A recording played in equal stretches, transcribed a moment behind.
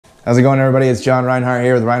How's it going, everybody? It's John Reinhardt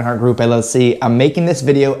here with Reinhardt Group LLC. I'm making this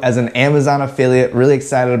video as an Amazon affiliate. Really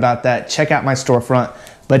excited about that. Check out my storefront.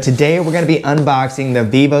 But today we're going to be unboxing the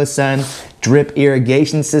VIVOSUN Drip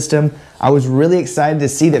Irrigation System. I was really excited to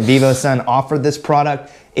see that VIVOSUN offered this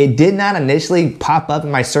product. It did not initially pop up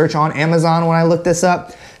in my search on Amazon when I looked this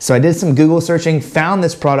up. So I did some Google searching, found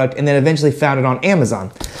this product, and then eventually found it on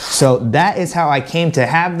Amazon. So that is how I came to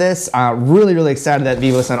have this. Really excited that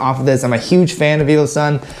VIVOSUN offered this. I'm a huge fan of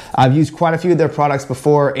VIVOSUN. I've used quite a few of their products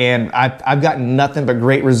before, and I've gotten nothing but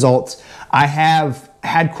great results. I have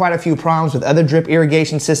had quite a few problems with other drip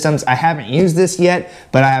irrigation systems. I haven't used this yet,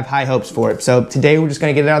 but I have high hopes for it. So today we're just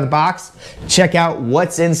gonna get it out of the box, check out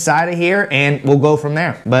what's inside of here, and we'll go from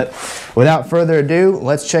there. But without further ado,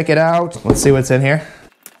 let's check it out. Let's see what's in here.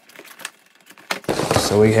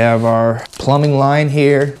 So we have our plumbing line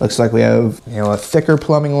here. Looks like we have, a thicker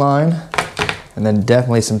plumbing line, and then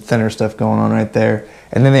definitely some thinner stuff going on right there.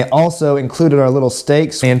 And then they also included our little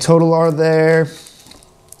stakes. In total are there,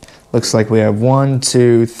 looks like we have 1,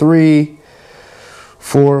 2, 3,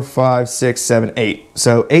 4, 5, 6, 7, 8.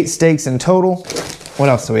 So 8 stakes in total. What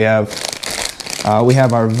else do we have? We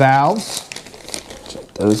have our valves.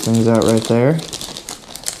 Check those things out right there.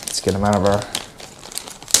 Let's get them out of our,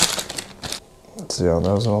 let's see all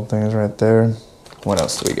those little things right there. What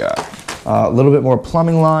else do we got? A little bit more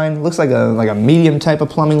plumbing line. Looks like a medium type of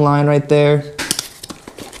plumbing line right there.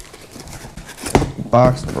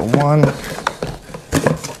 Box number 1.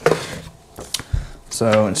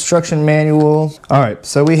 So instruction manual. All right,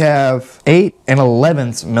 so we have 8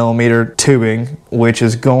 1/11 millimeter tubing, which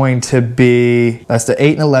is going to be, that's the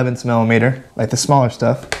 8 1/11 millimeter, like the smaller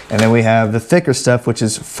stuff. And then we have the thicker stuff, which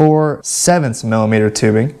is 4/7 millimeter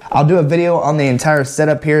tubing. I'll do a video on the entire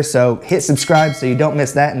setup here, so hit subscribe so you don't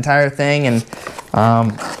miss that entire thing. And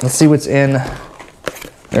let's see what's in. I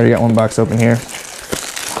already got one box open here.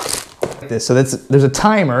 So there's a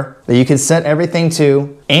timer that you can set everything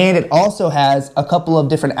to, and it also has a couple of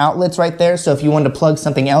different outlets right there. So if you wanted to plug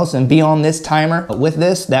something else and be on this timer with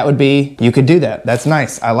this, that would be, you could do that. That's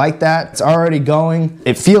nice. I like that. It's already going.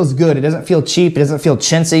 It feels good. It doesn't feel cheap. It doesn't feel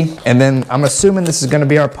chintzy. And then I'm assuming this is going to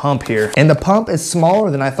be our pump here. And the pump is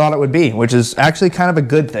smaller than I thought it would be, which is actually kind of a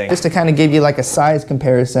good thing. Just to kind of give you like a size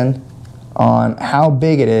comparison on how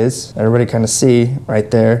big it is. Everybody kind of see right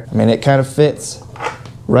there. I mean, it kind of fits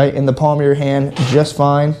right in the palm of your hand just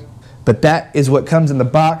fine. But that is what comes in the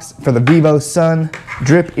box for the VIVOSUN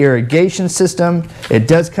Drip Irrigation System. It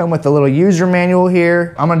does come with a little user manual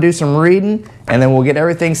here. I'm gonna do some reading and then we'll get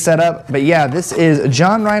everything set up. But yeah, this is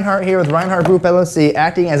John Reinhardt here with Reinhardt Group LLC,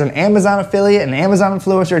 acting as an Amazon affiliate and Amazon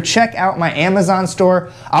influencer. Check out my Amazon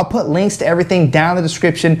store. I'll put links to everything down in the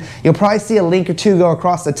description. You'll probably see a link or two go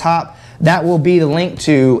across the top. That will be the link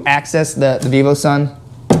to access the VIVOSUN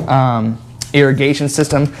irrigation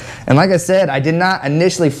system. And like I said, I did not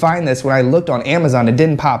initially find this when I looked on Amazon. It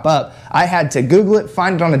didn't pop up. I had to Google it,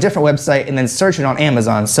 find it on a different website, and then search it on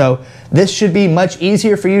Amazon. So this should be much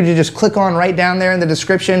easier for you to just click on right down there in the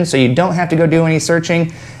description, so you don't have to go do any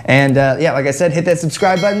searching. And yeah, like I said, hit that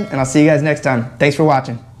subscribe button, and I'll see you guys next time. Thanks for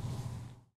watching.